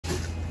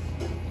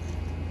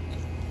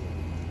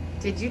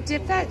Did you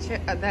dip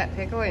that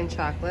pickle in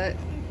chocolate?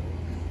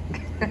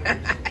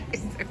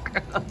 It's so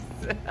gross.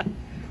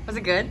 Was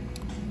it good?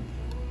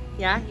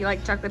 Yeah, you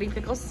like chocolatey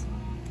pickles?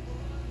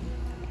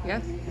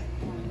 Yeah.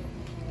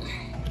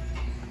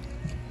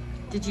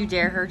 Did you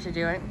dare her to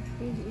do it?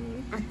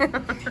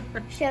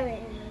 Shove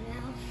it in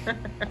my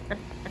mouth.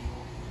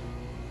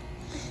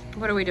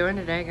 What are we doing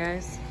today,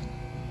 guys?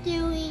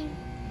 Doing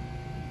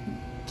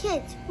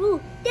kids.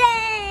 Woo!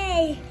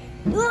 Yay!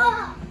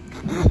 Whoa!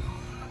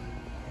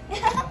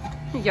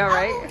 You all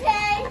right?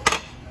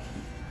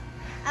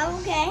 I'm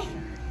okay.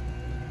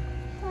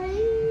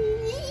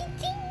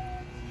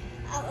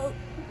 I'm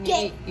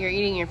okay. You're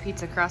eating your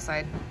pizza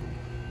cross-eyed.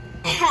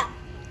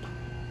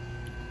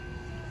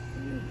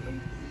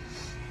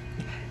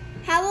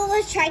 How about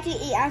let's try to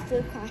eat our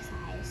food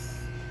cross-eyes?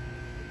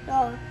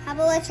 No, how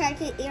about let's try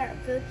to eat our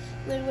food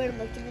when we're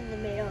looking in the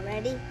middle.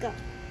 Ready? Go.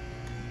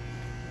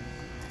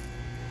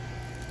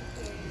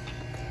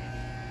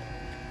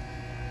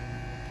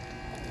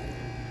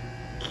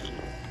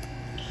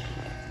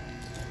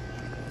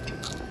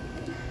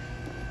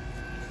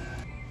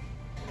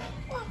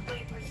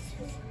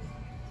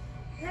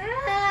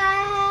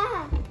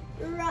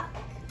 Rock.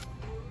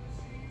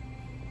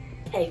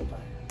 Paper.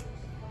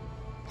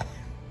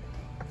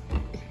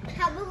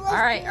 All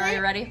right, are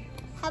you ready?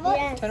 How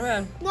about Turn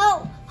around.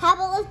 No, how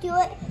about let's do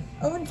it?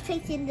 Owen's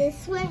facing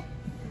this way.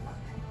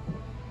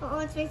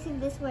 Owen's facing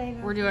this way.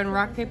 We're doing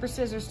rock, paper,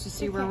 scissors to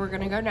see where we're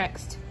gonna go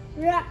next.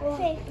 Rock,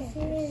 paper,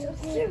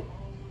 scissors.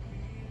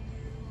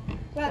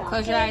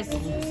 Close your eyes.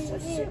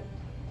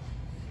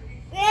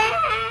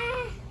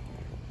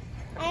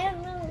 I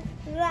don't know.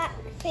 Rock,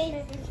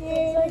 paper,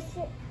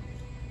 scissors.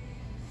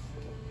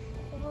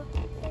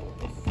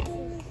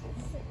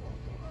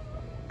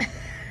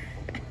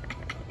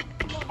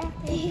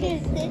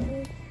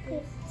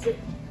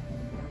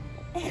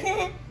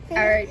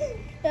 All right,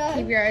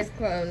 keep your eyes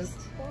closed.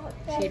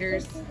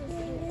 Cheaters.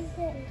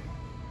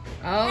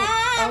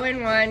 Oh,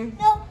 Owen won.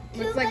 No,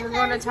 Looks like we're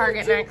going to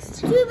Target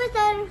next.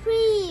 2%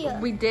 free.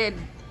 We did.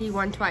 He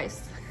won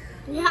twice.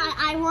 Yeah,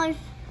 I won.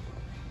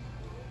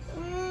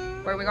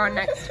 Where are we going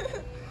next?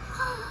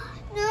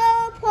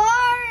 No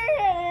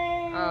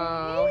party.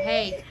 Oh,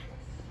 hey.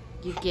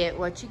 You get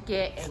what you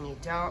get and you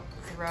don't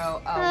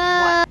throw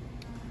a what?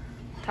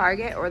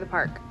 Target or the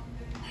park?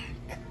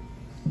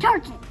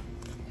 Target.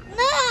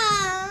 No.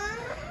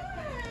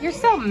 You're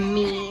so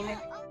mean.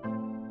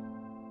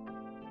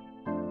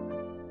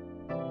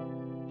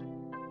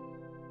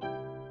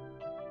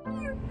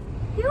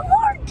 You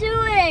are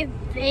doing a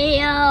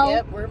video.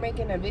 Yep, we're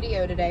making a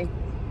video today.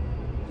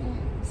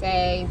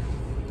 Say,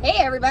 hey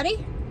everybody.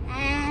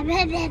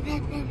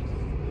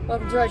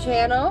 Welcome to our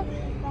channel.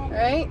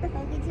 Right?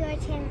 Welcome to our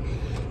channel.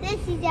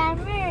 This is our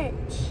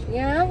merch.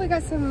 Yeah, we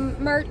got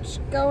some merch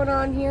going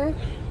on here.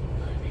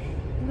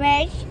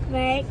 Merch,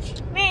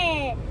 merch,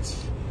 merch.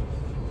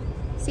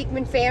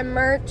 Seekman fan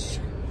merch.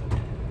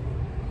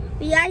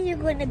 We are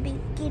going to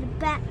get a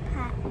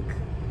backpack.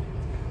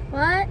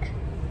 What?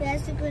 We are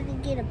going to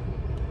get a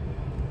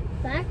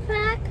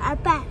backpack. A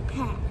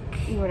backpack.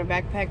 You want a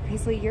backpack,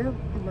 Paisley? Your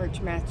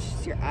merch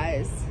matches your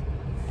eyes.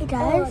 It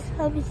does?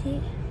 Let me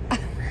see.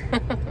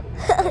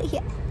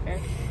 Yeah.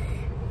 Okay.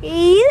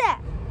 Yeah.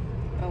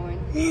 Owen,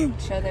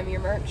 show them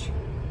your merch.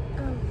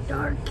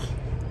 Dark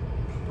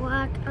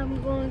black.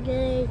 I'm going to get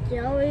a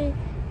jelly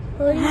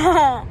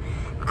hoodie.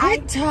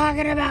 Quit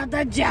talking about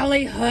the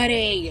jelly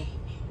hoodie.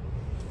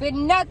 It's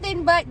been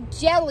nothing but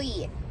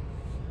jelly.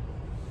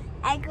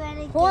 I'm going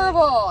to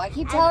Horrible. I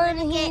keep telling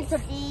him he needs to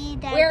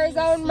wear his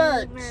own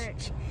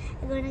merch.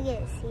 I'm going to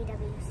get CWC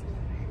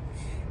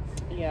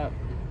merch. Yep.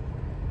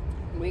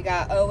 We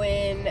got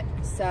Owen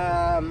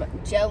some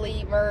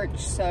jelly merch,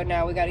 so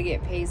now we got to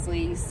get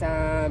Paisley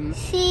some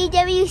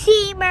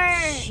CWC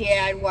merch.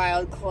 Chad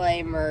Wild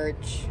Clay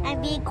merch.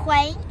 And me,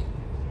 Quaint.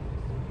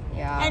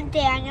 Yeah. And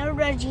Daniel,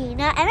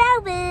 Regina, and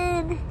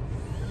Melvin.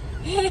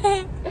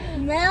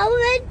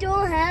 Melvin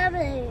don't have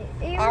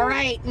it. All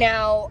right,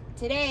 now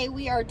today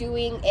we are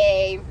doing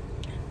a.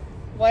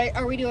 What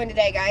are we doing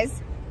today,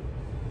 guys?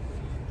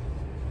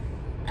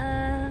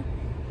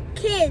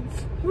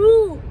 Kids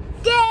rule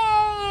day.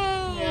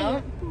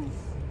 Yeah.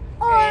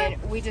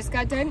 And we just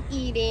got done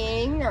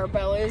eating. Our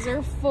bellies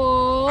are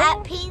full.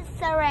 At Pizza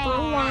Ranch. For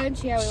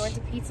lunch. Yeah, we went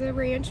to Pizza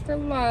Ranch for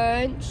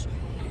lunch.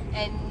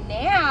 And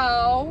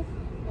now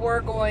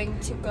we're going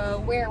to go,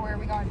 where are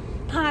we going?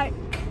 Park.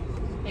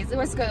 Paisley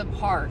wants to go to the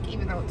park,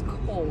 even though it's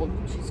cold.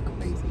 She's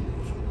crazy.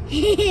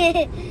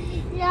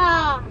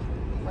 Yeah.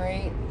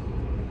 Right?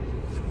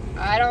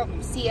 I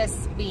don't see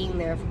us being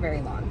there for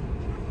very long.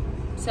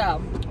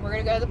 So, we're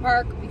going to go to the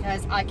park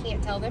because I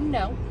can't tell them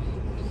no.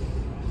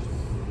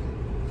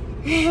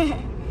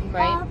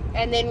 Right?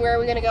 And then where are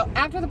we going to go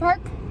after the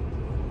park?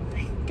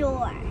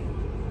 Store.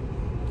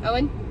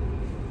 Owen?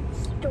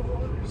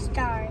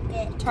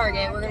 Target.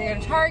 Target. We're going to go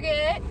to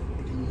Target.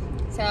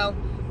 So,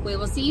 we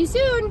will see you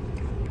soon.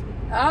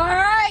 All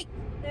right.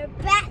 We're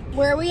back.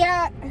 Where are we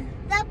at?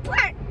 The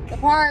park. The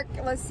park.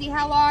 Let's see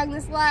how long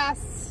this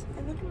lasts.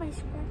 I think my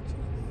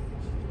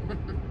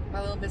scratches.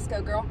 My little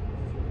Bisco girl.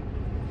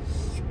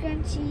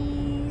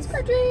 Scrunchies.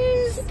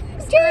 Scrunchies.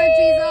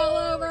 Scrunchies all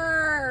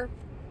over.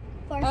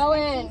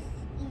 Owen,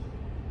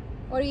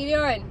 what are you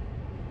doing?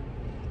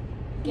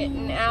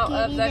 Getting out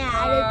of the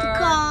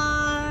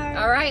car.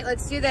 All right,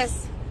 let's do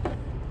this.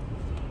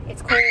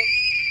 It's cold.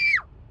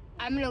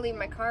 I'm gonna leave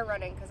my car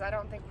running because I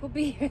don't think we'll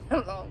be here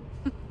that long.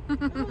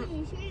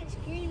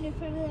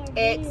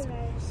 It's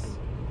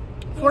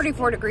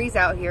 44 degrees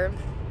out here,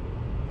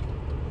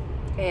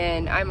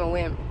 and I'm a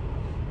wimp.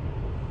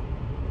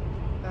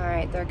 All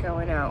right, they're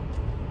going out.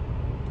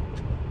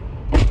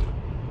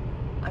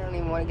 I don't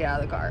even want to get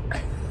out of the car.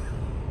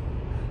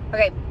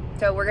 Okay,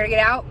 so we're gonna get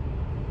out,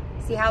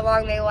 see how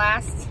long they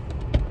last,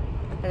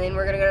 and then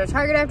we're gonna go to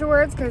Target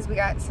afterwards because we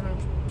got some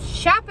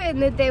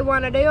shopping that they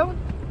want to do.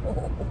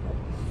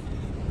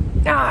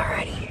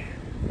 Alrighty.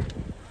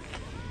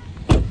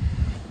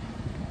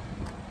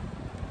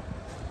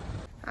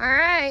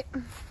 Alright.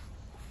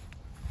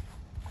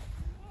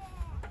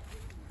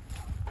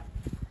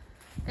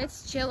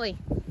 It's chilly.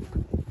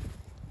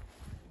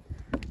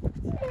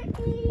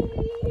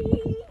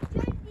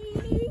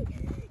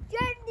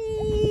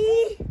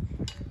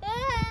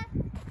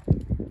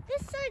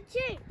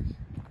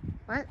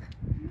 What?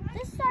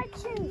 This side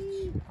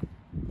changed.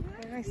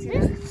 Where did I see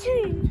This that?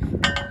 changed.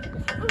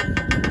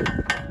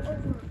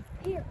 Over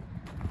here.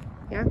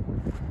 Yeah.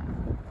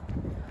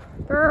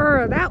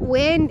 Brr, that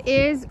wind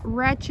is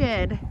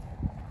wretched.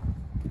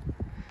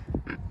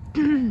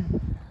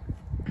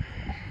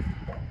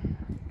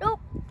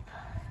 Nope.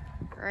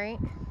 Right.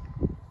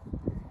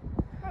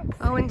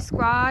 Owen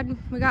Squad.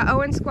 We got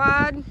Owen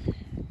Squad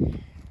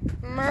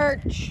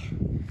merch.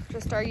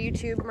 Just our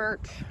YouTube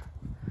merch.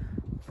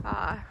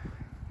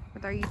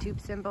 With our YouTube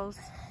symbols.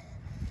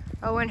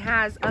 Owen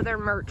has other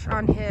merch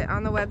on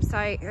the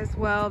website as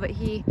well that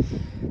he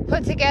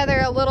put together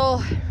a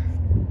little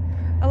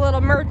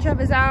merch of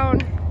his own.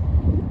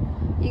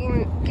 You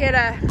can get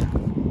a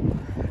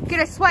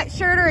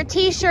sweatshirt or a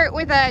t-shirt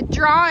with a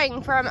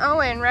drawing from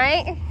Owen,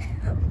 right?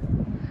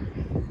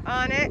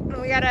 On it.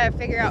 We gotta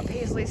figure out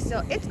Paisley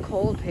still. It's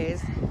cold, Paige.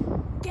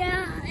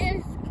 Yeah,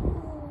 it's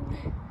cold.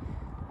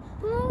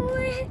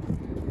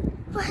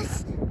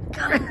 Let's go.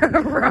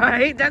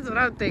 Right? That's what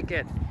I'm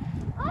thinking.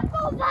 I'll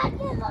go back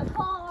in the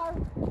car.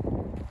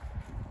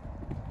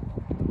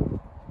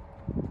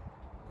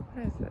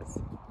 What is this?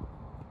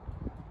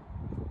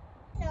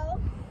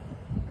 No.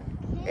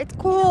 It's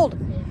cold.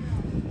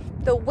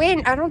 The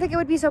wind, I don't think it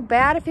would be so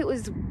bad if it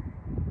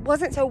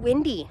wasn't so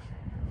windy.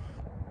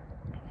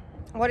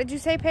 What did you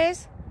say, Paige?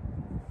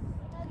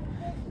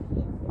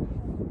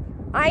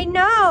 I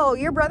know.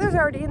 Your brother's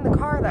already in the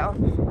car, though.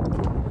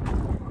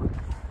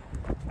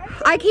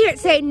 I can't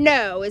say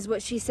no, is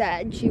what she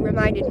said. She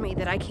reminded me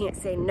that I can't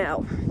say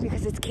no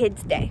because it's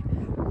kids' day.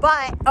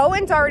 But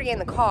Owen's already in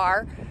the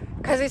car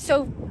because it's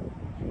so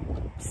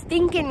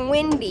stinking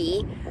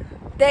windy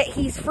that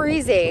he's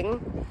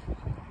freezing.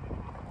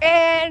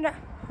 And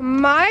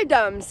my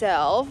dumb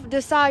self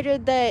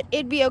decided that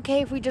it'd be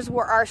okay if we just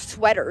wore our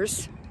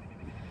sweaters.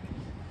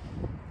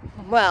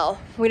 Well,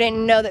 we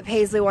didn't know that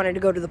Paisley wanted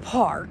to go to the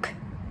park.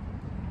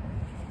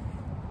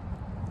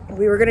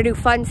 We were gonna do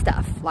fun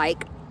stuff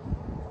like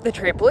the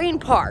trampoline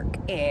park,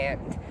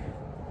 and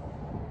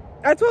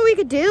that's what we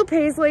could do,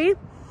 Paisley.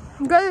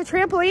 Go to the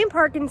trampoline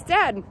park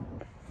instead.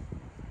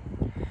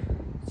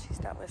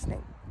 She's not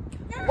listening.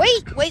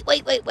 Wait,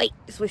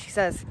 is what she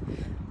says.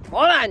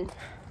 Hold on.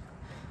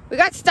 We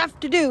got stuff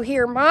to do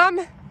here,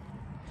 Mom.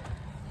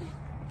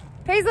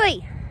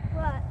 Paisley.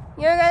 What?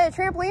 You wanna go to the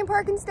trampoline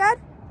park instead?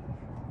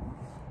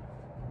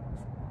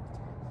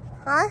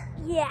 Huh?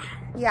 Yeah.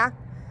 Yeah.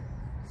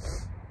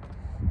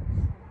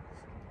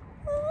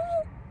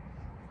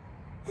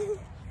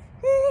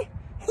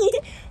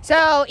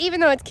 So,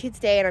 even though it's kids'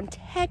 day and I'm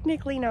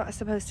technically not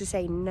supposed to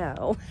say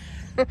no,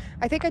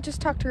 I think I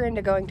just talked her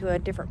into going to a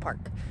different park.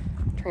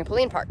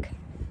 Trampoline park.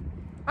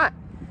 Ah.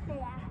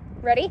 Yeah.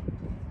 Ready?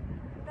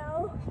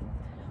 No.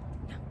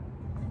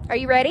 Are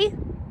you ready?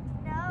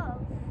 No.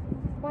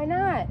 Why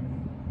not?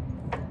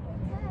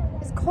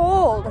 It's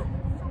cold.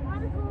 I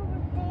want to go over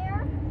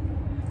there.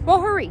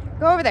 Well, hurry.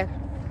 Go over there.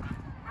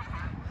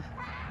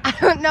 I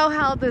don't know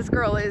how this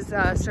girl is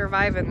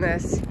surviving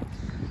this.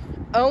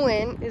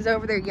 Owen is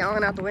over there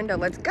yelling out the window,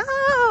 let's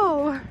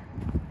go!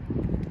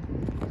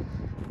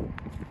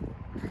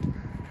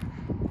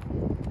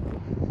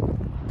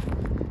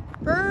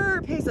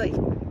 Brr, Paisley.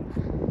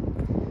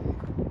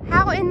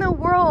 How in the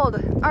world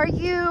are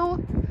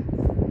you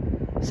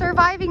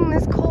surviving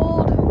this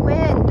cold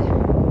wind?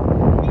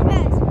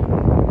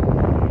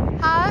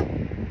 Huh?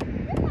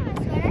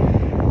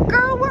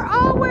 Girl, we're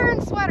all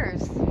wearing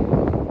sweaters.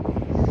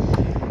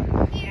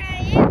 Here I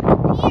am.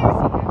 Here.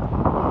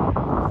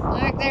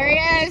 Look, there he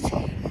is.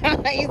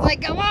 He's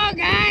like, come on,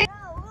 guys.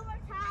 No, one more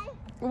time.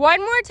 One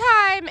more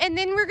time, and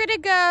then we're gonna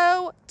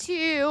go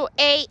to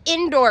a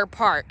indoor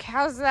park.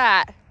 How's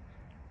that?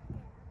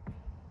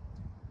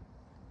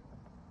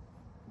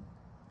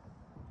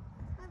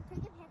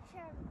 Take a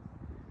picture.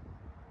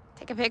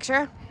 Take a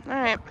picture? All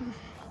right.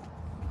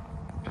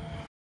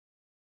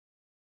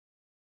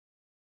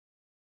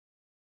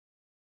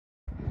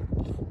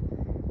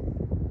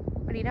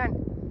 What are you doing?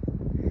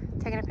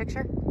 Taking a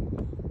picture?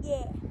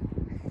 Yeah.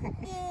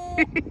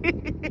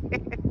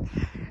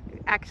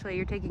 Actually,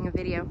 you're taking a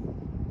video.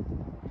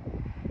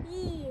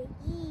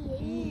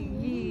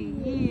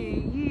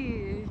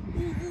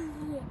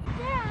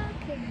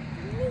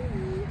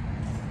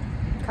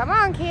 Come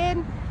on, kid.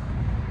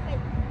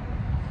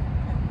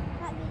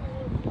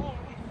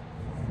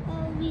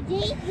 Oh, we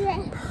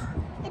dangerous.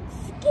 It's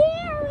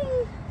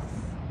scary.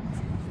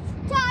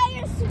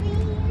 Tire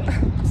sweet.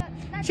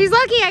 She's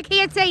lucky I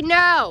can't say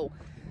no.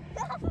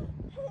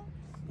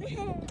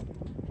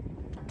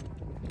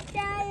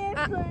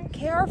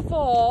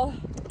 Careful.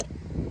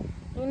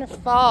 You're gonna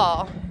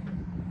fall.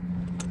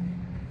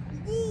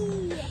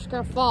 She's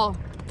gonna fall.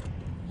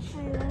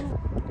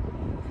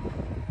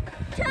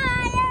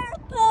 Tire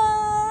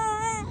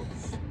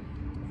push.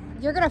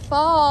 You're gonna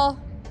fall.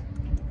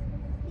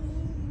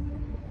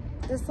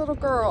 This little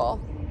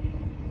girl.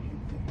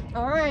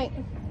 All right.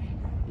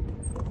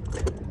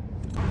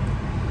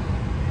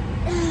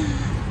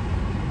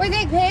 What do you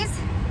think, Pace?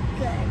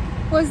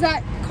 Good. Was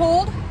that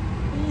cold?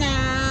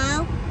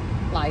 No.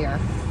 Liar.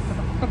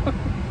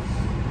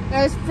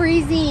 That was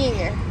freezing.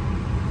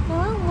 No,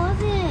 it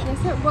wasn't.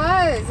 Yes, it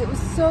was. It was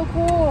so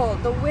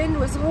cold. The wind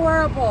was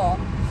horrible.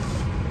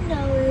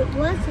 No, it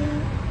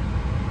wasn't.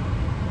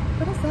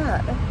 What is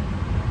that?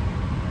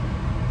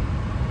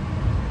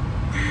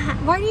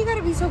 Why do you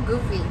gotta be so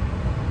goofy?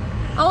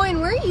 Oh, and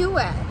where are you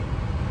at?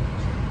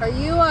 Are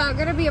you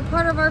gonna be a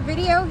part of our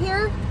video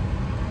here?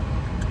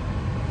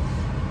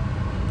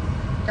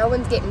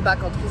 Owen's getting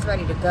buckled. He's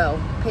ready to go.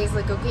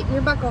 Paisley, go get in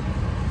your buckle.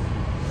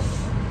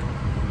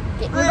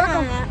 Get in your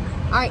buckle.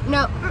 All right,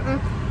 no.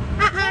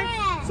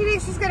 She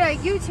thinks she's gonna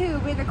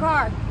YouTube in the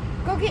car.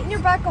 Go get in your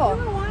buckle.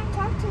 No, I want to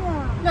talk to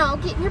them. No,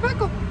 get in your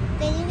buckle.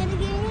 Then you're gonna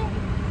get it?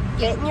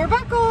 Get in your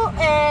buckle,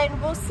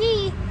 and we'll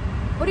see.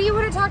 What do you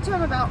want to talk to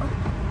him about?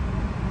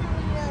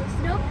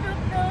 Nope.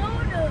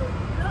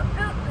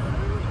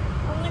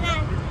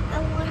 I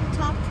want to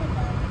talk to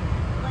them.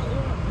 What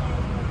you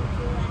guys want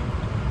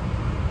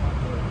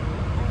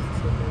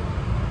to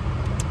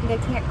do They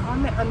can't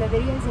comment on the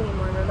videos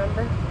anymore,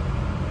 remember?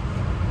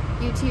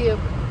 YouTube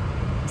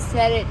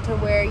set it to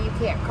where you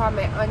can't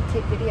comment on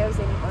kid videos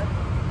anymore.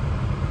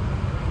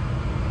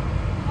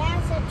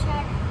 That's a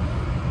chat.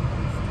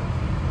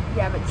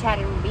 Yeah, but Chad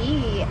and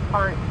B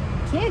aren't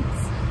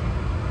kids.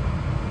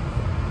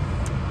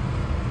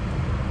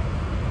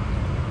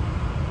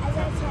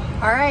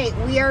 All right,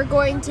 we are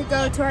going to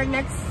go to our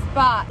next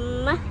spot.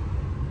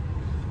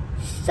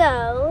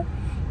 So,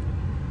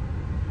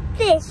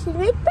 this is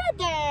my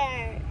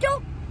brother.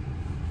 Don't.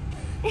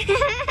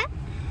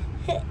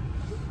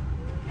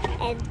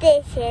 And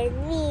this is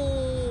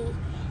me.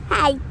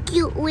 Hi,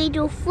 cute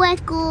little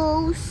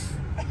freckles.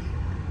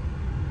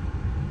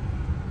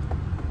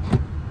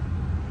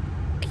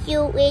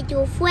 Cute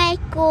little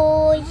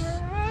freckles.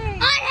 Right.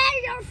 I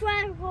hate your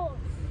freckles.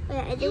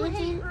 Wait, You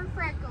hate her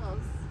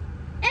freckles.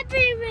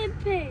 Every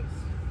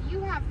You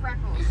have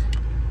freckles.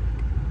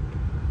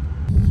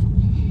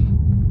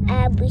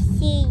 I will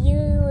see you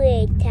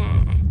later.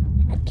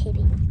 I'm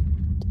kidding.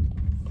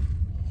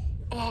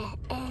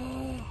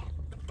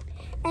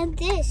 And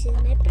this is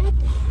my brother.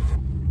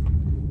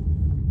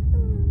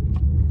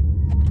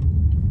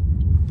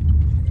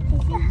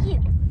 This is you.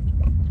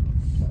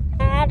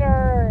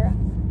 Matter.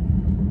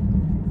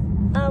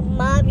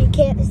 Mom, you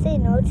can't say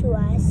no to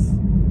us.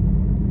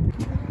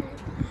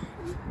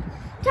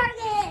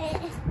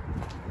 Target!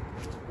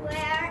 We're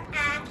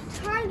at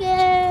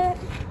Target.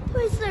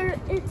 Please, sir,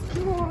 it's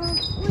warm.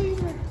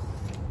 Please.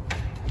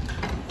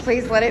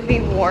 Please let it be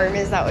warm.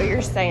 Is that what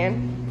you're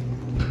saying?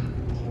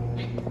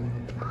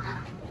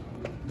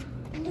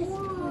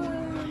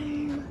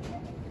 Warm.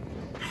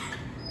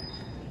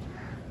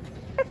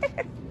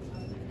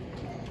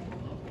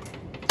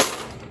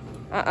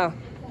 Uh-oh.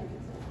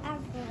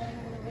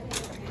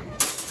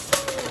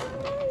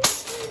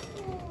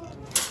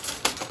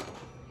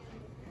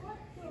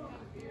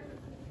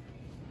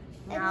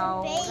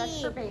 No,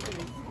 that's for babies.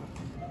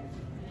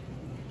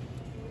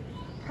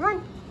 Come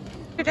on.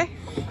 Today.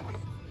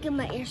 Get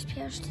my ears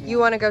pierced. You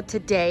want to go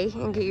today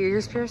and get your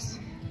ears pierced?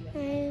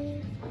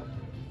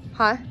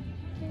 Huh? I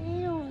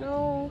don't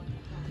know.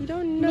 You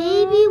don't know?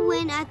 Maybe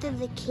when after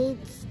the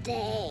kids'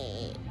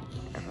 day.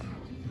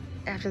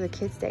 After the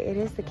kids' day. It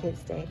is the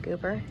kids' day,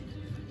 Goober.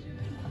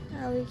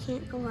 Oh, we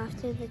can't go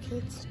after the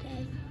kids'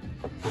 day.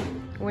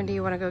 When do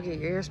you want to go get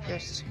your ears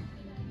pierced?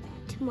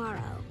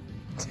 Tomorrow.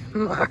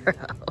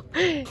 Tomorrow.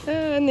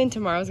 And then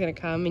tomorrow's going to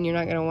come and you're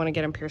not going to want to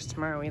get them pierced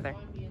tomorrow either.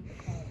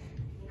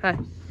 Huh?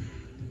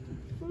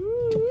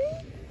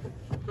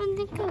 I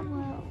think I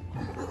will.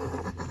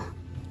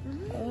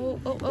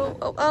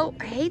 Oh.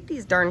 I hate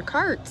these darn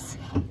carts.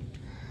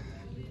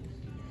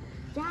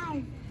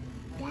 Dad.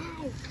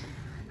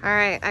 All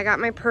right, I got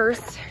my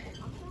purse.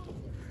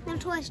 No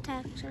toy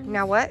section.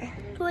 Now what?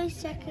 Toy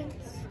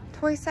seconds.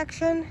 Toy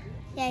section?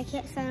 Yeah, I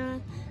can't say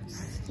no.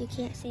 You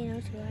can't say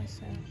no to us,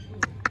 so.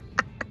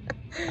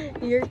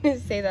 You're going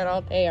to say that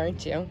all day,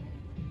 aren't you?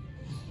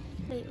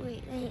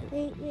 Wait.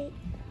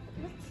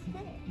 What's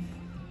this?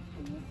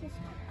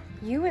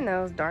 You and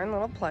those darn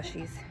little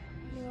plushies.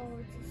 No,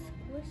 it's a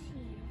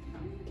squishy.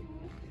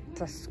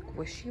 It's a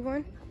squishy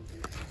one?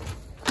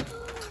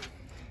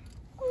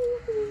 Oh,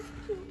 this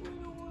cute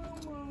little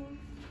one.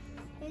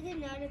 There's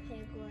another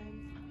penguin.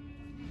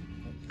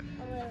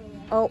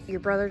 Oh, your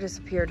brother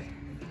disappeared.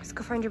 Let's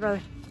go find your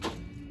brother.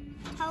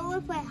 How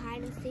would I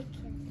hide and seek?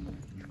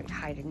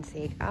 Hide and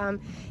seek.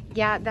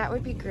 Yeah, that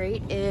would be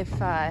great if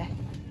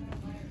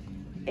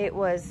it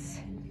was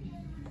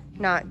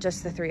not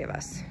just the three of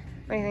us.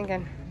 What are you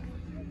thinking?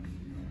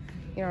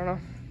 You don't know?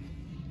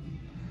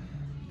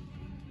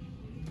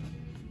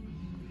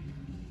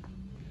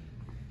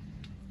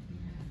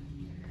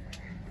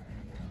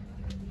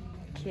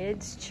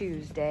 Kids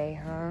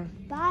Tuesday, huh?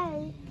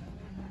 Bye.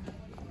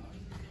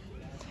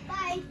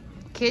 Bye.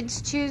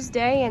 Kids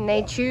Tuesday, and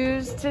they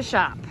choose to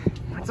shop.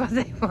 That's what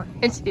they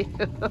want to do.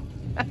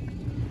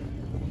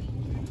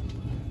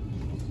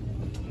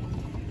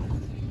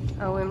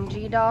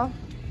 OMG doll.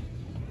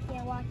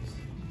 Yeah, watch.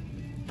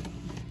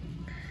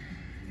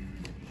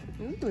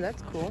 Ooh,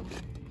 that's cool.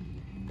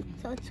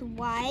 So it's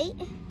white.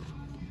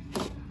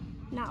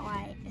 Not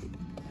white.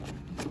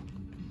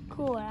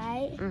 Cool,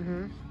 right?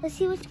 Mm-hmm. Let's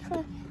see what's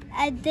cool.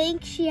 I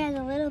think she has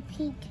a little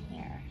pink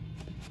hair.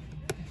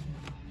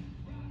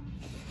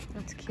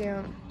 That's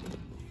cute.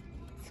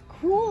 It's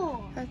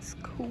cool. That's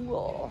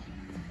cool.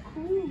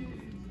 Cool.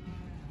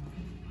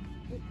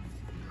 It's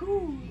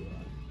cool.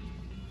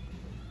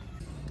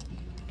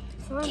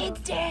 Kids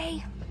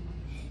Day.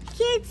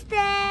 Kids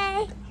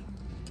Day.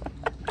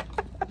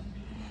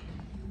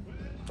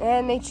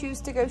 And they choose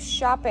to go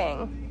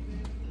shopping.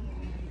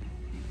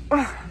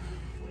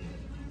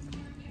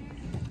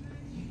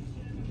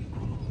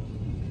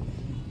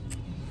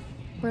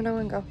 Where'd no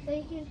one go? So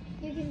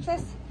you can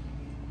just.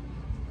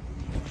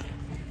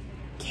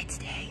 Kids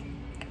Day.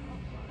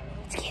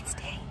 It's Kids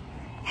Day.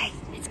 Hey,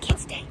 it's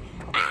Kids Day.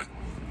 Ah!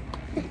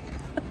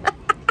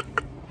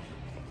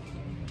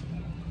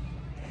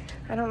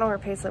 I don't know where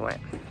Paisley went.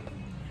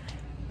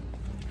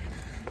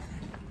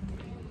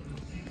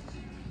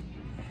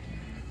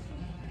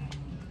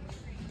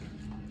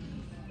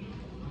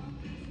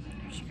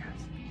 There she goes.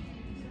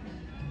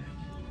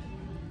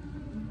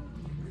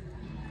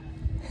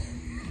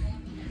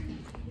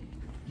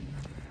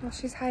 Well,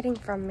 she's hiding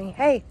from me.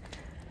 Hey,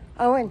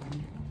 Owen,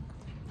 can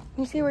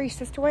you see where your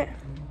sister went?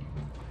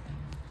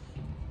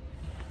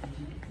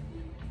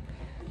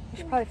 You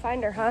should probably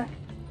find her, huh?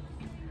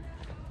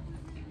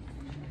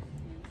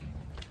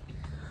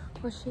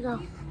 Where'd she go?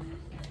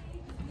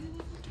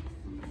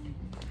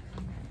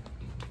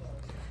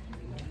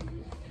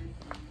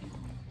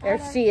 There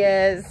she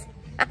is.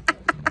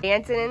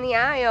 Dancing in the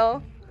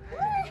aisle.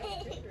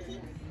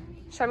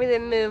 Show me the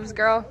moves,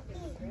 girl.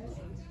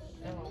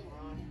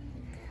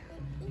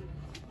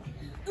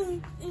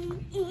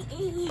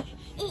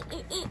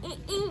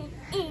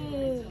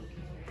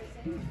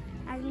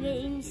 I can get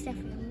any stuff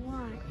you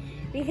want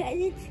because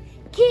it's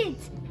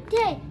Kids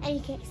Day and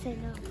you can't say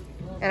no.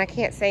 And I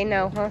can't say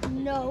no, huh?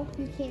 No,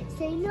 you can't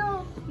say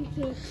no. You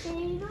can't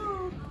say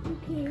no. You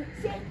can't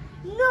say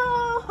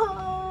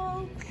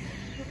no. You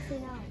can't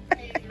say no.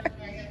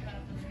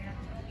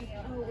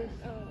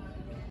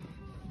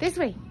 This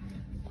way.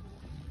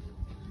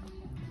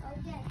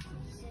 Okay.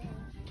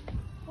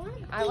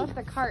 I left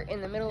the cart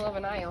in the middle of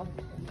an aisle.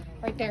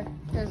 Right there.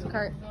 There's the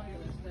cart.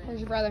 There's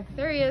your brother.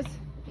 There he is.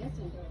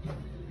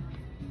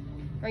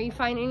 Are you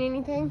finding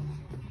anything?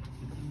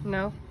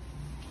 No.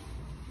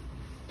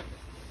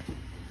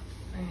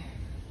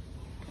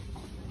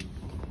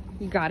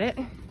 You got it?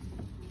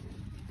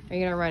 Are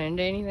you gonna run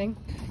into anything?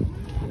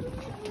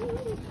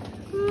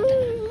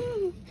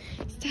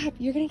 Stop,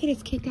 you're gonna get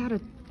us kicked out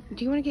of...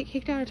 Do you wanna get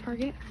kicked out of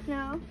Target?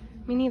 No.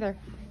 Me neither.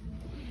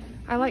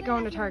 I like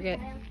going to Target.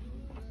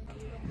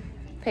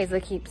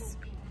 Paisley keeps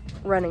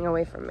running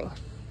away from me.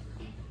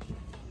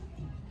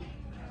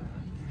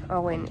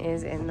 Owen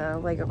is in the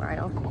Lego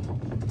aisle.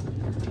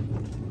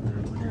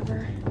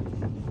 Whatever.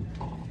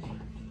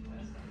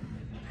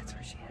 That's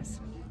where she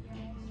is.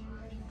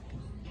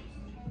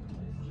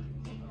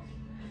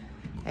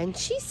 And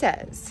she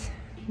says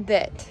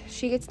that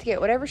she gets to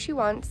get whatever she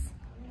wants,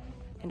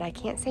 and I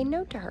can't say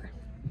no to her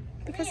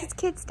because it's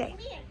Kids Day.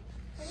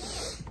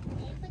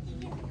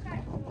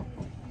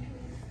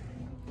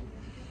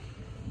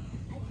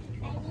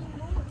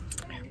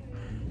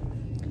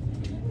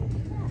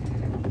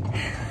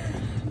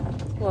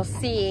 We'll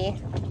see.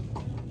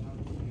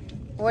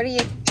 What are you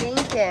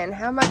thinking?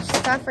 How much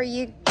stuff are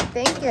you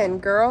thinking,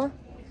 girl?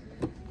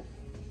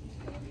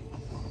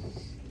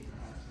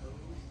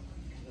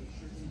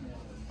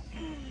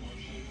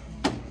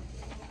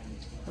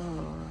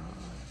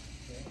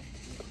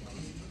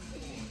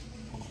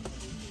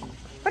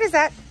 What is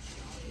that?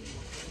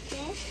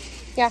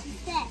 This? Yeah.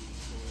 This.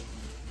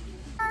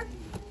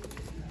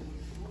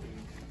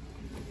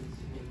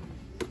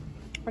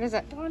 What is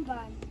it?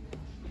 Bonbon.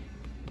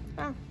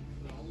 Oh.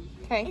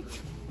 Okay. It's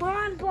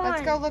bonbon.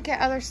 Let's go look at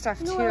other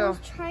stuff No, too. I was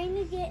trying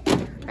to get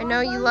I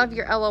know you love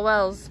your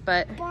LOLs,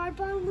 but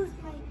Bonbon was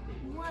like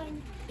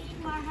one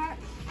in my heart.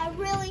 I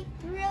really,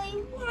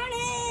 really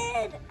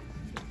wanted.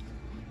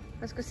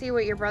 Let's go see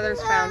what your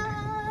brothers found.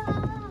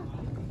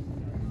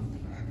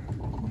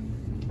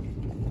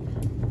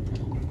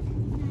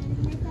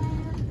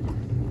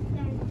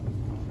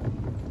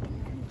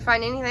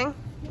 Find anything?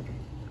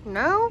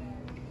 No?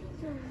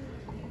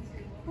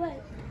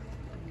 What?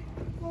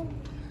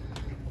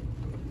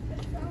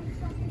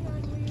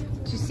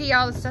 Did you see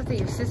all the stuff that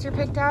your sister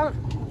picked out?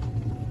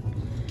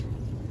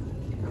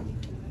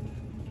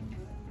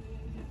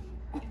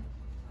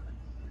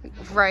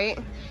 Right?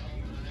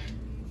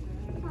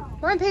 Come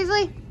on,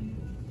 Paisley.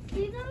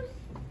 See those?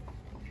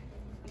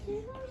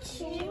 See those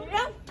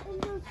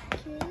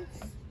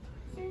kids?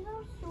 See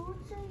those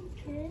swords and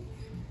kids?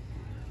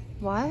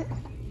 What?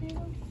 See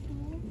those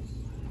swords?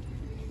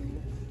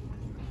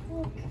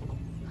 Look.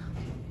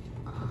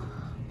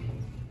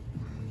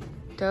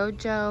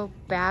 Dojo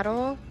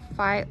battle,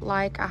 fight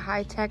like a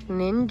high-tech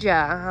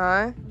ninja,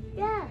 huh?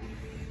 Yeah.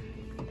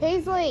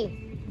 Paisley.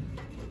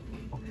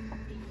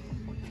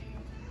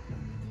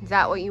 Is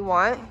that what you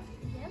want?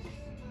 Yep.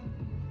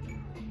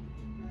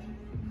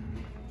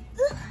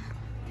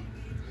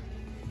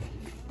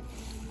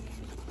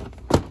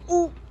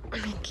 Ooh,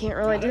 I can't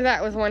really do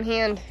that with one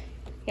hand.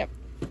 Yep,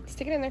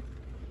 stick it in there.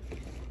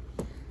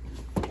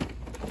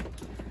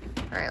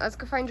 All right, let's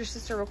go find your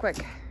sister real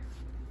quick.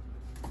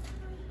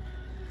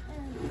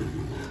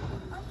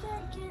 I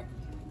gotta get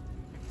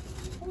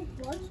a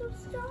bunch of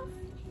stuff.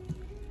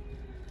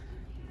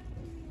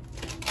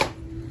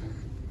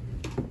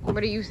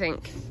 What do you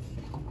think?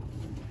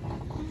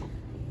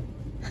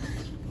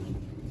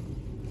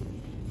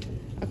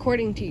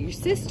 According to your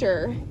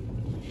sister,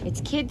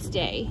 it's Kids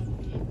Day,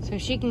 so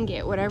she can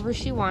get whatever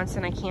she wants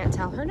and I can't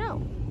tell her no.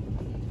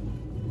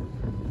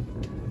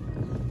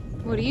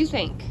 What do you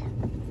think?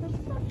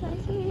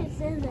 It's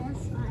in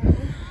this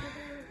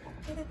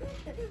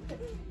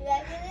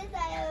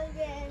aisle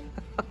again.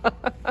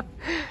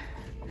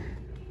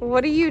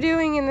 What are you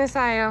doing in this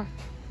aisle?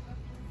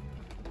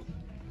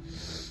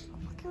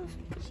 Look how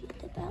squishy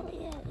the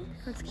belly is.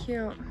 That's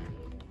cute.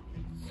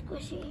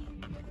 Squishy.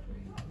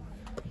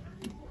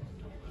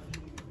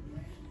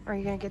 Are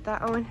you gonna get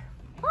that, Owen?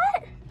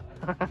 What?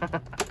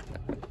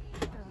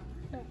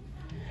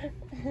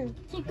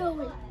 Keep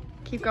going.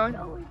 Keep going?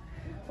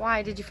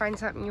 Why? Did you find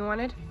something you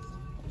wanted?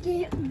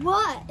 Get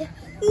what? Yeah.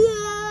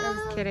 I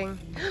was kidding.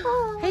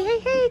 Hey, hey,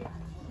 hey!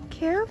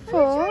 Careful.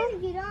 I'm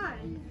trying to get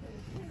on.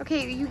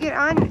 Okay, you get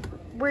on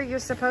where you're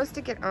supposed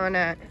to get on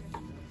at.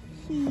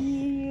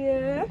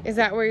 Yeah. Is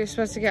that where you're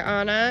supposed to get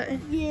on at?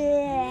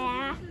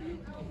 Yeah.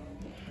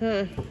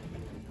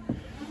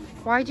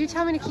 Why'd you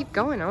tell me to keep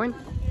going, Owen?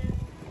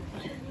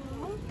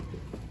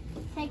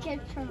 Take a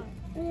turn.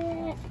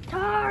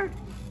 Turn.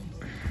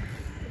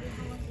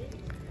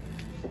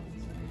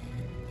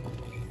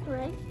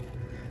 Right.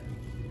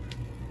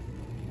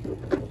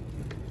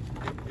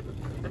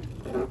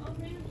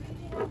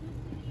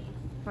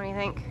 What do you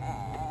think?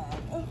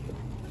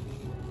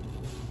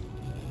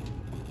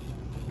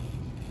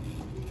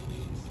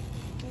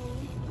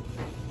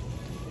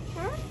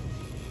 Huh?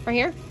 Right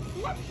here?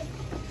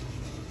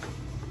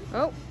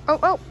 Oh, oh,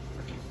 oh.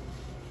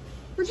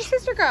 Where'd your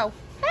sister go?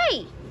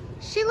 Hey!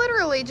 She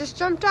literally just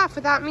jumped off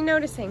without me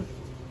noticing.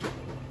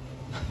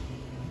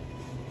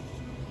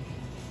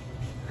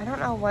 I don't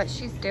know what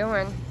she's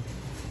doing.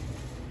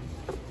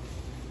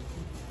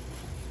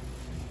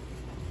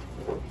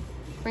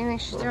 What do you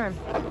think she's doing?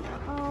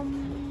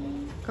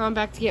 Going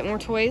back to get more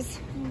toys?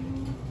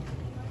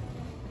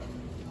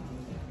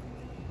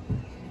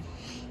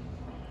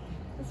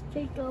 Let's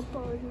pick up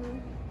on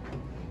her.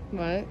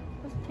 What?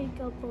 Let's pick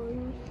up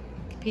on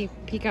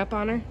Peek up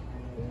on her? her.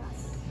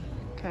 Yes.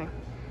 Okay.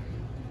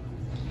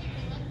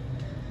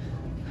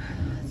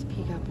 Let's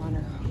peek up on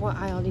her. What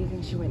aisle do you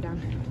think she went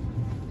down?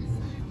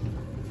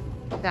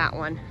 That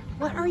one.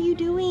 What are you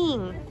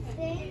doing?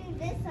 Stay in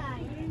this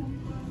side.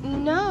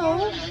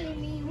 No.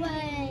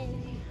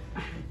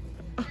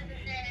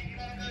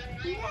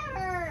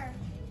 Never.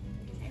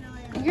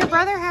 Your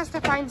brother has to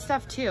find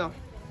stuff too,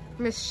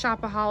 Miss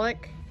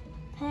Shopaholic.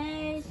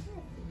 Hey,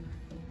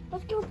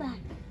 let's go back.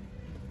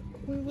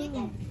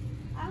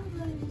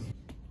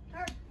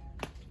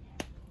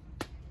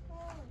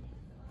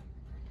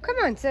 Come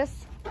on,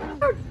 sis.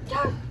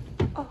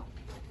 Oh.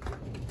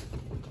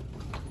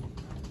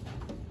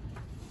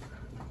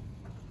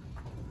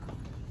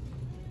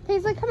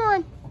 Paisley, come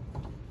on.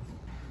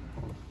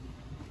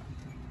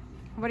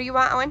 What do you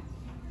want, Owen?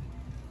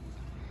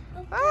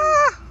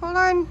 Ah, hold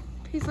on.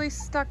 Paisley's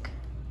stuck.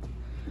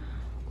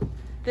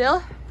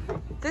 Bill?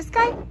 This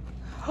guy?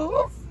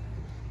 Oh.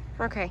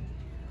 Okay.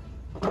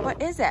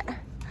 What is it?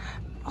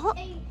 Oh,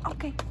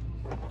 okay.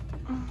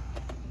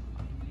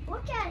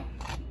 Look at it.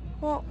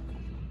 Well,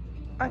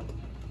 Got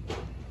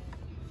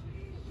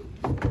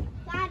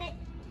it.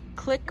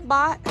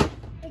 ClickBot?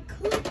 A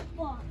click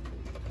bot.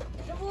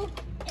 It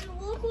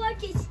look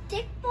like a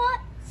stick bot,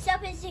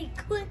 except it's a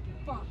click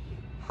bot.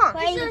 Huh.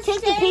 Wait, you can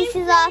take the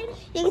pieces off.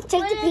 You can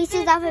take the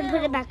pieces off and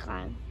put it back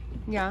on.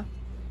 Yeah.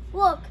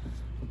 Look.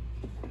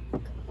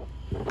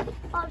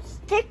 A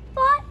stick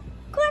bot,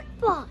 click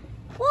bot.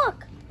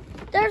 Look,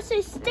 there's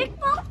a stick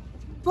bot,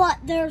 but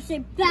there's a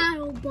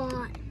battle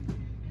bot.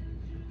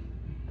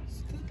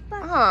 Stick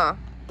bot. Huh.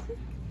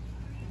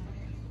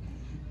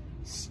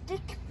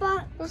 Stick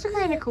bot. Those are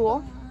kind of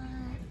cool.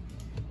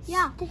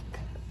 Yeah.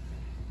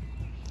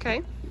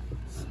 Okay.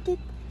 Stick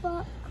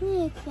bot,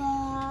 click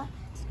bot.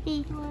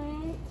 Speak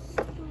word.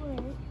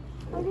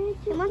 I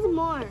want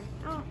more.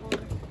 I want more.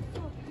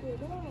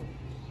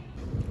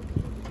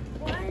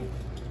 1,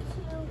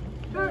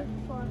 2, 3,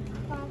 4,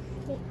 5,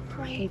 6,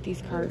 7. I hate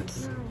these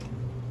cards.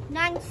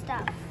 9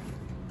 stuff.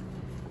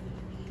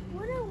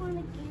 What do I want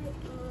to get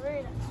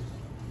rid of?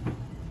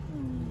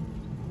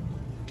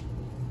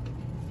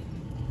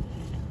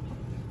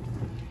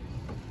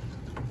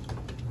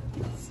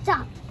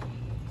 Stop.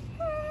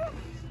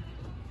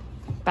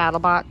 Battle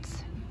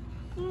bots.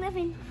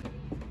 Nothing.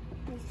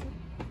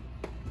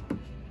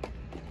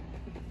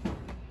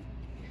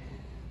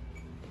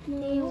 Do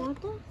you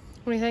want this?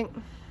 What do you think?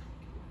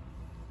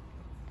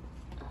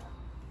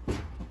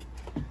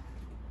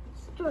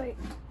 Straight.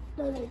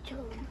 Another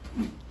turn.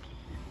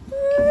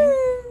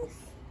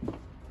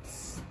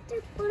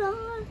 Staple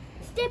on.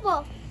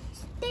 Staple.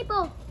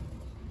 Staple.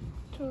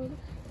 Turn.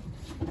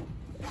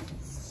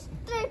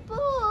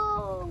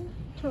 Staple.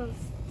 Turn.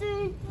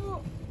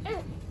 Staple.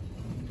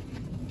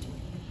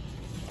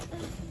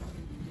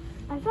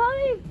 I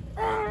finally.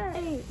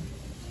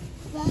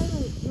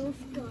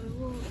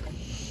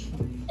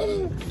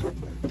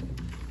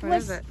 What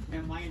is it?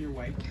 Am I in your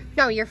way?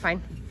 No, you're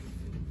fine.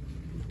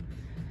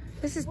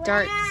 This is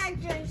darts. We're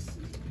just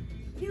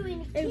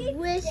doing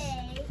kids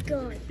day.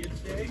 Good. Kids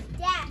Day?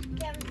 Yeah.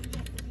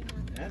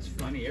 That's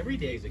funny. Every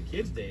day is a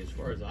Kids Day as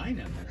far as I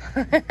know.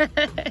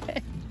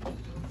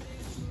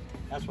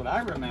 That's what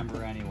I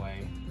remember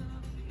anyway.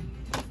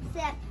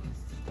 Except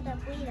that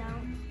we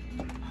don't.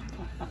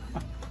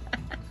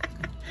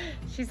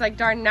 She's like,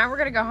 darn, now we're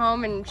going to go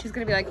home and she's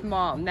going to be like,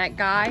 Mom, that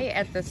guy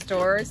at the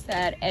store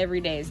said every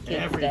day is Kids Day.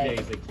 Every day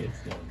is a Kids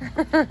Day.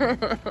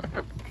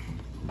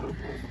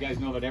 You guys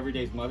know that every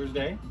day is Mother's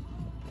Day?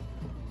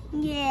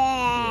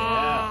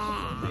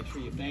 Yeah. So make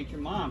sure you thank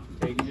your mom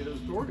for taking you to the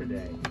store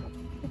today.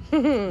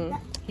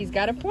 He's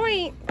got a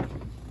point.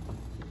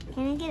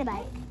 Can I get a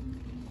bite?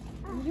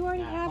 You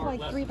already have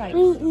like 3 bites.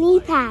 Knee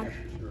pad.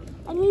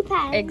 A knee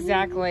pad.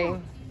 Exactly.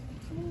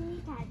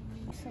 Knee pad.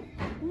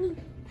 Knee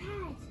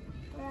pads.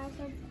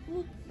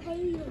 Knee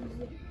pads.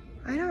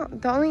 I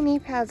don't, the only knee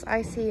pads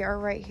I see are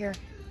right here.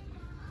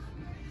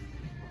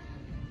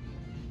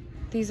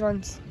 These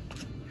ones.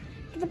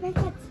 Get the big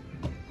pads.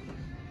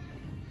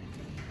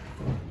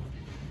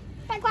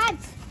 Big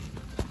pads.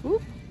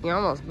 Oop, you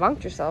almost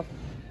bunked yourself.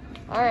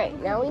 All right,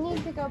 now we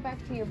need to go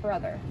back to your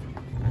brother.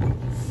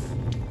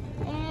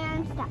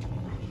 And stop.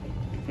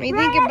 What are you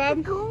thinking,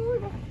 bub?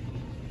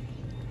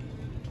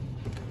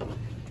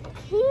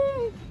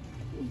 Here,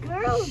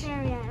 girls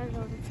area are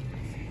those.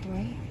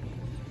 Right.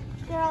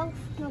 Girls,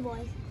 no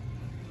boys.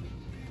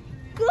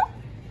 Go.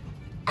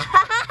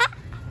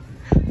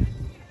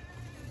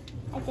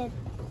 I said,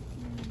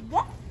 go.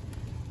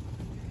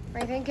 What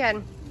are you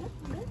thinking?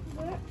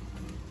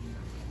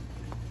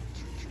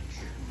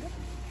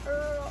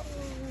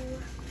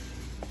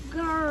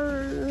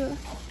 Girl.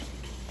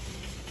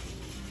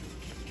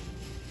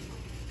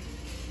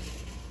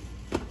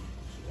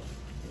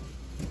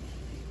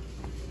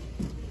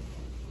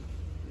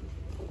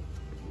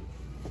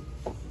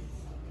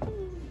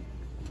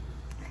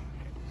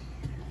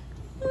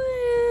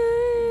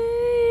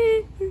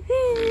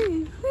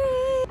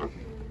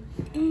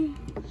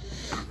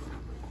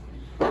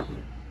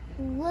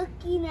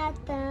 Looking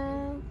at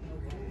them.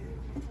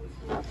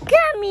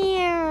 Come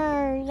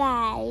here,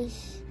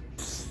 guys.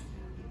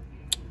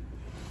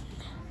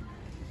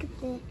 Look at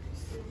this.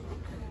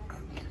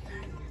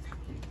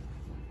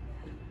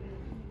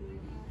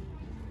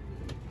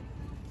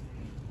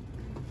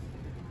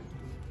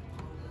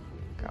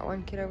 Got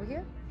one kid over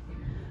here.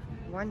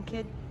 One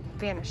kid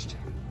vanished.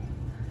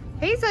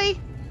 Paisley!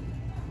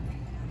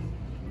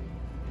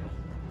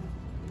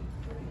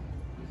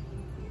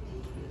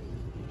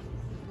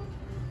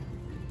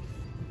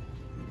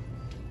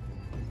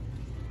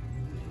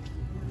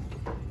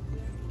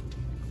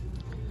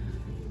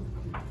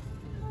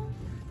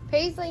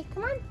 Paisley,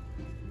 come on.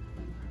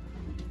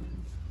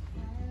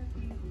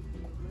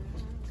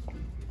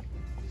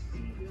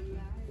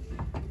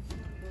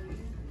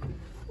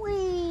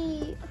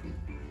 Wait.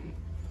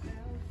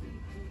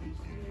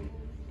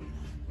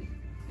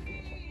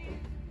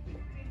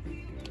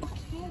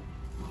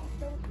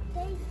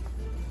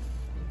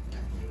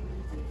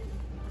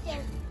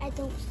 I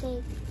don't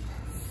say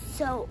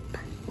soap.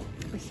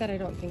 I said I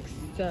don't think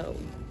so.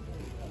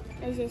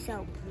 I say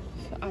soap.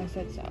 So I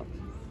said so.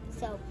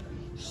 Soap.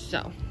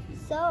 So.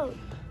 Soap.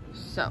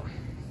 So.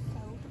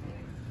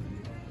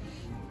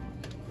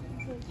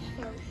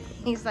 Soap.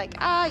 He's like,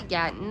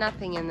 yeah,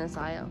 nothing in this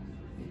aisle.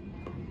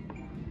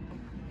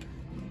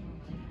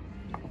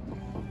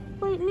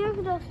 Wait,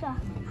 miracle stuff.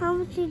 How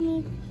much do you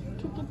need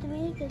to get the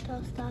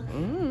miracle stuff? I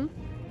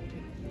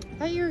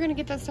thought you were gonna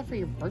get that stuff for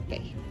your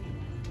birthday.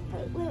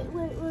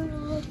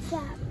 What's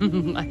that?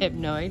 I have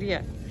no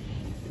idea.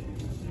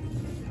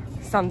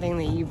 Something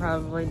that you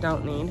probably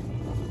don't need.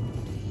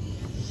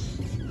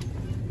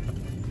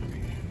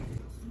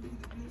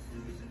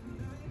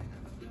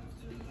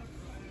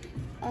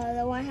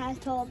 The one has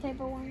toilet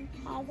paper, one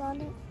has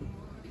on it.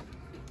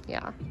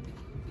 Yeah.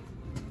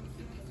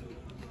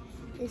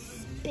 The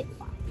spit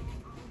one.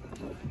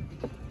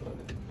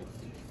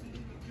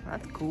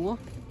 That's cool.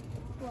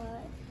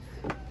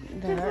 What?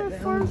 That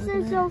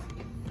Different of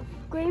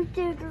grave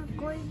digger.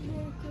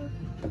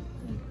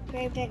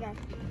 Grave digger.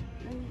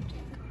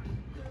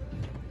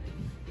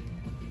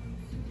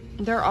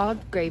 They're all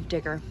grave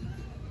digger.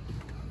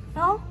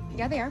 No?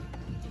 Yeah, they are.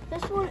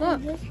 This one Look.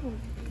 and this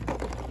one.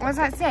 What does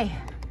that say?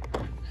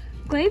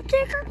 Grave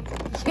digger?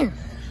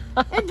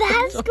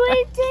 That's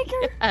grave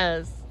digger?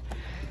 Yes.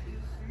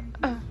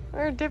 There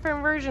are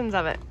different versions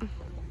of it.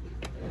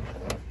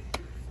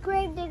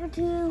 Grave digger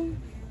too.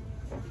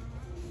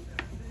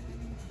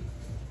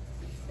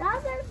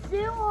 That's a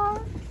still on.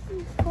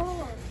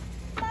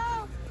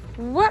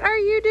 What are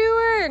you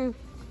doing?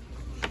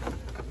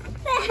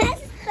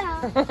 That's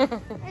stuff.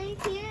 I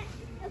can't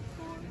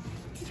afford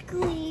to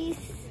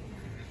squeeze.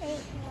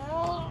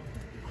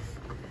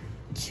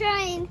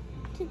 Trying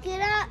to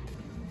get up.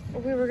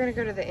 We were gonna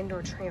go to the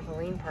indoor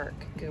trampoline park,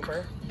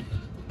 Goober.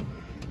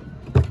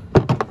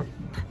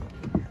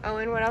 Oh,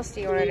 and what else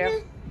do you want to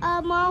do?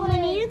 Mom, we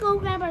need to go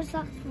grab our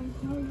socks from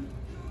home.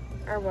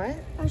 Our what?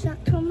 Our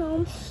socks from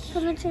home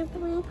from the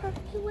trampoline park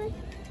we went.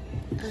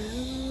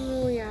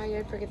 Oh, yeah,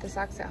 I forget the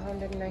socks at home,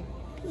 didn't I?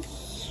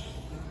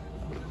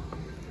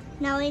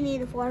 Now we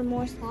need 4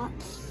 more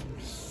socks.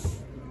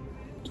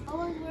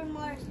 Oh, we're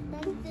more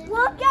expensive.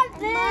 Look at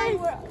this!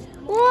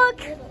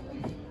 Look!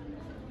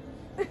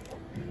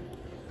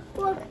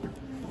 Look.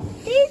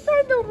 These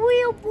are the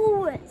real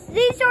bullets.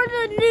 These are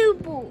the new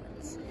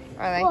bullets.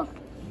 Are they? Look.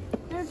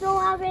 They don't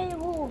have any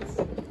holes.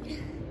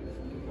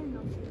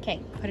 Okay,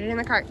 put it in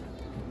the cart.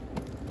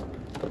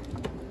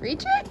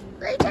 Reach it,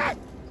 reach it.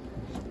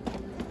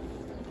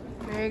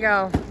 There you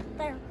go.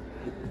 There.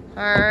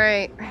 All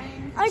right.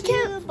 I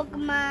can't look at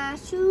my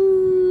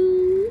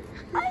shoe.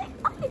 I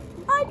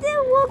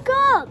didn't look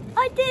up.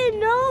 I didn't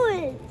know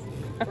it.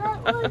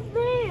 That was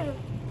there.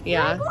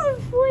 Yeah. I'm gonna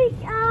freak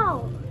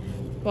out.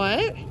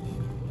 What?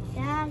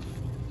 Dad.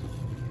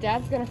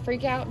 Dad's gonna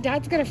freak out?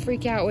 Dad's gonna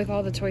freak out with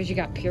all the toys you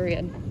got,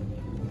 period.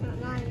 Not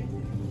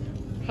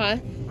mine. Huh?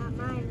 Not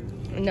mine.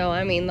 No,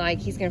 I mean,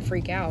 like, he's gonna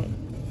freak out.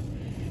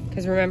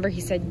 Because remember,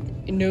 he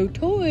said, no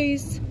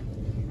toys.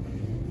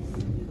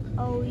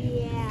 Oh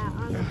yeah,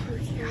 on the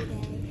teacher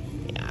day.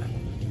 Yeah.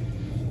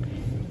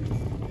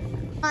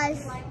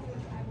 Guys,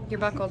 You're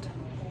buckled.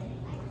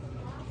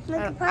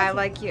 I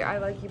like you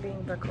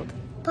being buckled.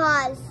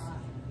 Pause.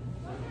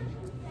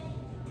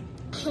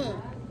 King.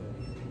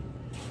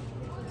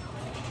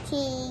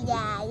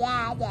 Yeah,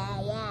 yeah,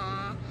 yeah,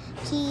 yeah.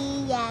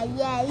 Yeah,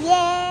 yeah,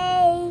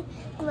 yay.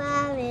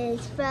 Mom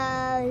is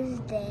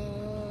frozen.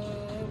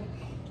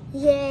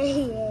 Yeah,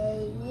 yeah,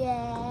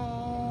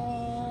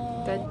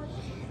 yeah. Good.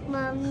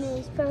 Mom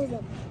is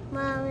frozen.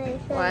 Mom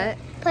is frozen. What?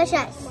 Push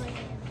us.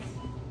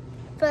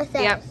 Push us.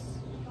 Yep.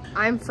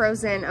 I'm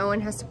frozen.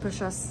 Owen has to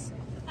push us.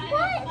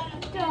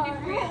 What the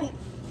heck?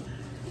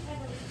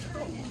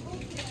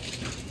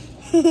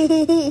 Okay,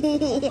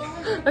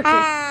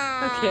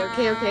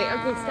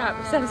 stop.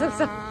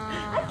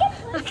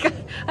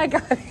 I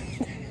got it.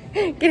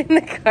 Get in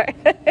the car.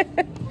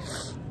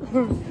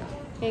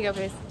 Here you go,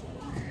 please.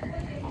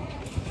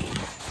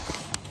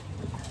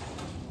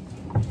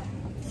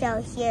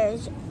 So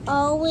here's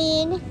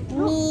Owen,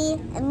 me,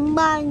 and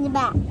Mom in the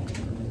back.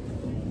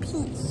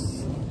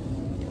 Peace.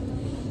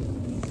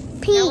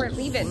 Peace. Now we're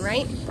leaving,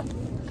 right?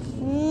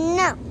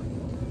 No.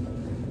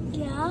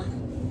 Yeah.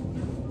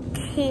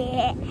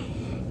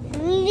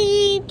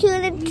 Lead to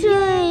the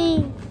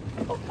train.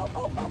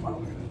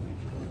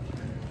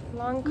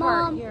 Long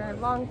cart Mom. here,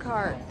 long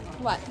cart.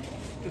 What?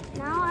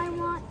 Now I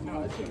want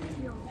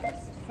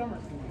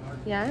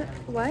Yeah?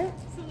 What?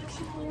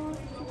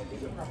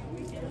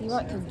 You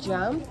want to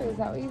jump? Is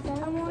that what you I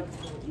said? want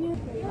you.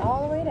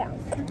 All the way down.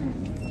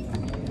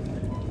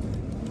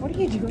 What are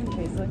you doing,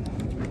 Paisley?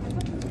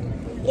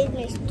 Here's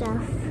my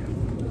stuff.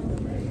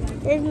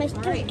 There's my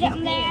stuff Alright,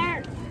 down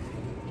there.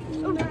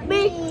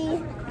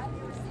 Me.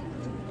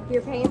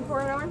 You're paying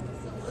for it, Owen?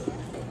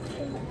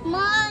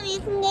 Mom, you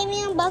can give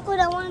me a buckle.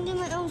 I want to do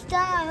my own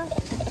stuff.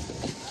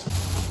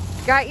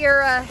 Got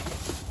your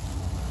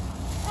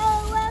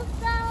Oh, well,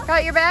 stuff.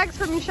 got your bags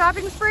from your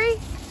shopping spree?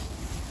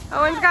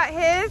 Owen's got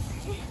his.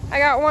 I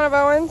got one of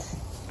Owen's.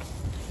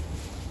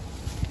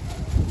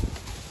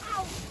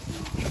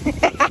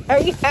 Are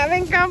you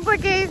having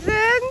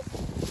complications?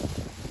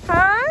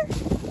 Huh?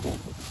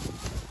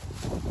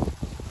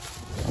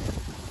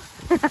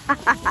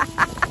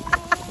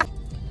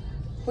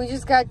 We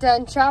just got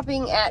done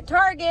shopping at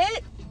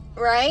Target,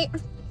 right?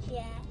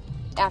 Yeah.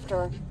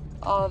 After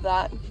all of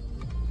that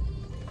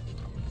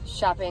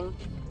shopping.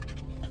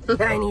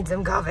 I need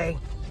some coffee.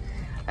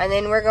 And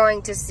then we're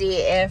going to see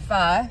if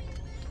the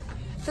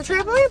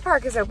trampoline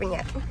park is open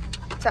yet.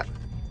 So,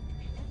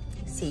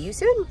 see you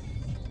soon.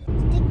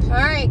 All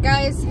right,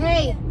 guys.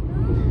 Hey.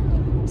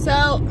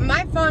 So,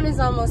 my phone is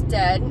almost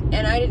dead,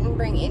 and I didn't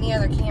bring any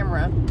other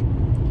camera.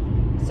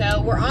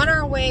 So, we're on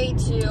our way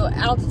to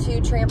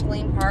Altitude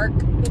Trampoline Park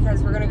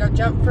because we're going to go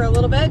jump for a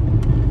little bit.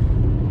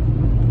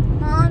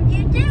 Mom,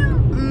 you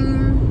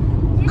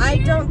do? I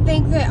don't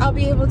think that I'll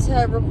be able to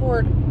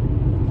record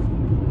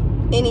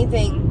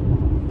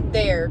anything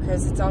there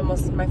because it's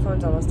almost, my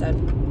phone's almost dead.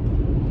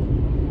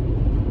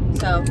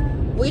 So,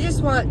 we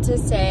just want to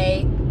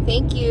say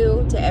thank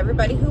you to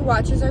everybody who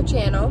watches our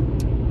channel.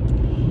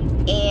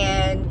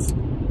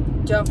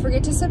 And don't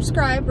forget to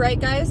subscribe, right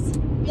guys?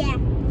 Yeah.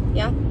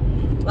 Yeah?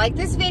 Like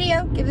this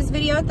video. Give this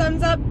video a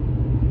thumbs up.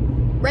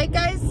 Right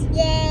guys?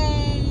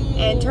 Yay.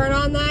 And turn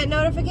on that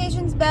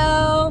notifications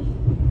bell.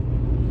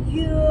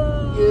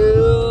 Yeah.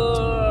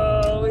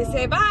 Yeah. We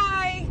say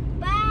bye.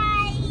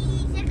 Bye,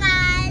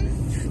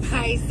 suckers.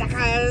 Bye,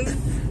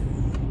 suckers.